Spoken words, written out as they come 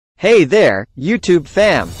Hey there, YouTube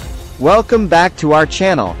fam! Welcome back to our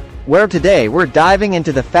channel, where today we're diving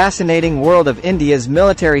into the fascinating world of India's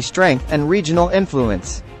military strength and regional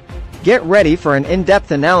influence. Get ready for an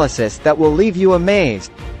in-depth analysis that will leave you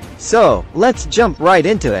amazed. So, let's jump right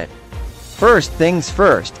into it. First things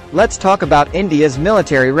first, let's talk about India's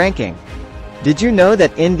military ranking. Did you know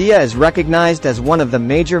that India is recognized as one of the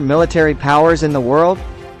major military powers in the world?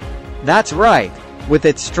 That's right. With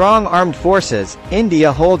its strong armed forces,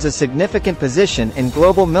 India holds a significant position in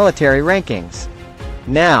global military rankings.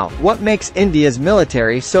 Now, what makes India's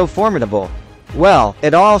military so formidable? Well,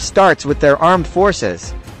 it all starts with their armed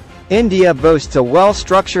forces. India boasts a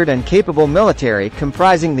well-structured and capable military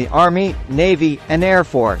comprising the Army, Navy, and Air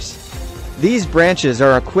Force. These branches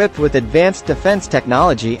are equipped with advanced defense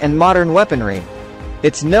technology and modern weaponry.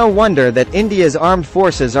 It's no wonder that India's armed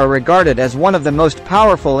forces are regarded as one of the most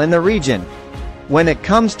powerful in the region. When it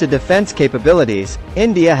comes to defense capabilities,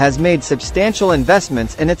 India has made substantial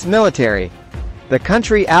investments in its military. The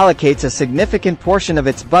country allocates a significant portion of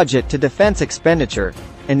its budget to defense expenditure,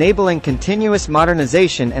 enabling continuous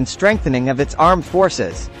modernization and strengthening of its armed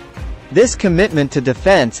forces. This commitment to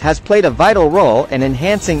defense has played a vital role in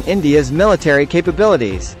enhancing India's military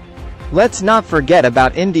capabilities. Let's not forget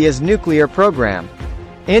about India's nuclear program.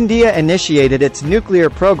 India initiated its nuclear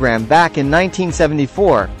program back in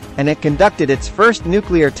 1974, and it conducted its first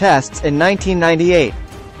nuclear tests in 1998.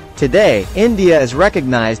 Today, India is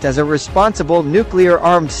recognized as a responsible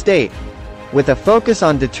nuclear-armed state. With a focus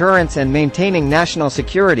on deterrence and maintaining national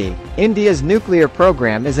security, India's nuclear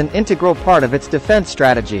program is an integral part of its defense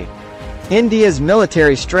strategy. India's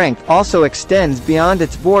military strength also extends beyond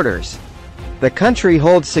its borders. The country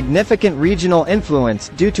holds significant regional influence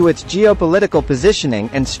due to its geopolitical positioning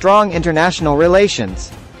and strong international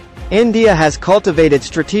relations. India has cultivated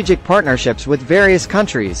strategic partnerships with various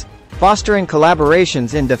countries, fostering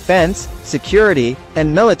collaborations in defense, security,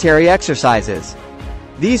 and military exercises.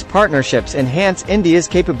 These partnerships enhance India's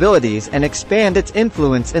capabilities and expand its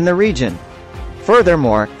influence in the region.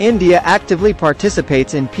 Furthermore, India actively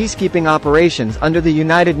participates in peacekeeping operations under the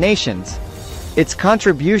United Nations. Its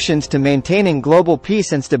contributions to maintaining global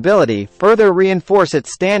peace and stability further reinforce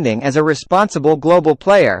its standing as a responsible global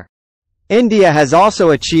player. India has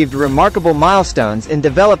also achieved remarkable milestones in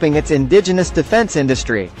developing its indigenous defense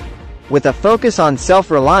industry. With a focus on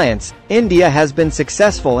self-reliance, India has been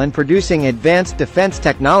successful in producing advanced defense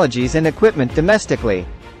technologies and equipment domestically.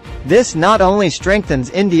 This not only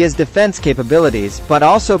strengthens India's defense capabilities but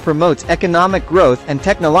also promotes economic growth and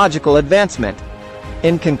technological advancement.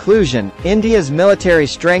 In conclusion, India's military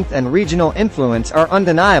strength and regional influence are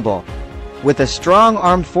undeniable. With a strong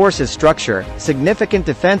armed forces structure, significant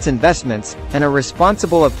defense investments, and a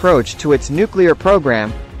responsible approach to its nuclear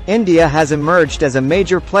program, India has emerged as a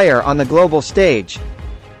major player on the global stage.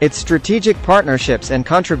 Its strategic partnerships and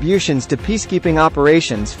contributions to peacekeeping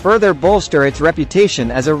operations further bolster its reputation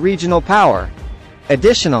as a regional power.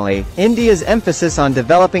 Additionally, India's emphasis on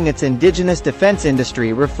developing its indigenous defense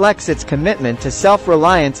industry reflects its commitment to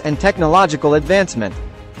self-reliance and technological advancement.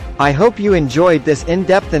 I hope you enjoyed this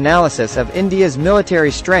in-depth analysis of India's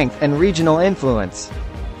military strength and regional influence.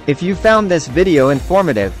 If you found this video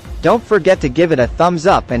informative, don't forget to give it a thumbs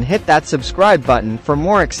up and hit that subscribe button for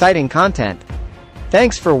more exciting content.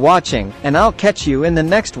 Thanks for watching, and I'll catch you in the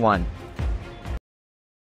next one.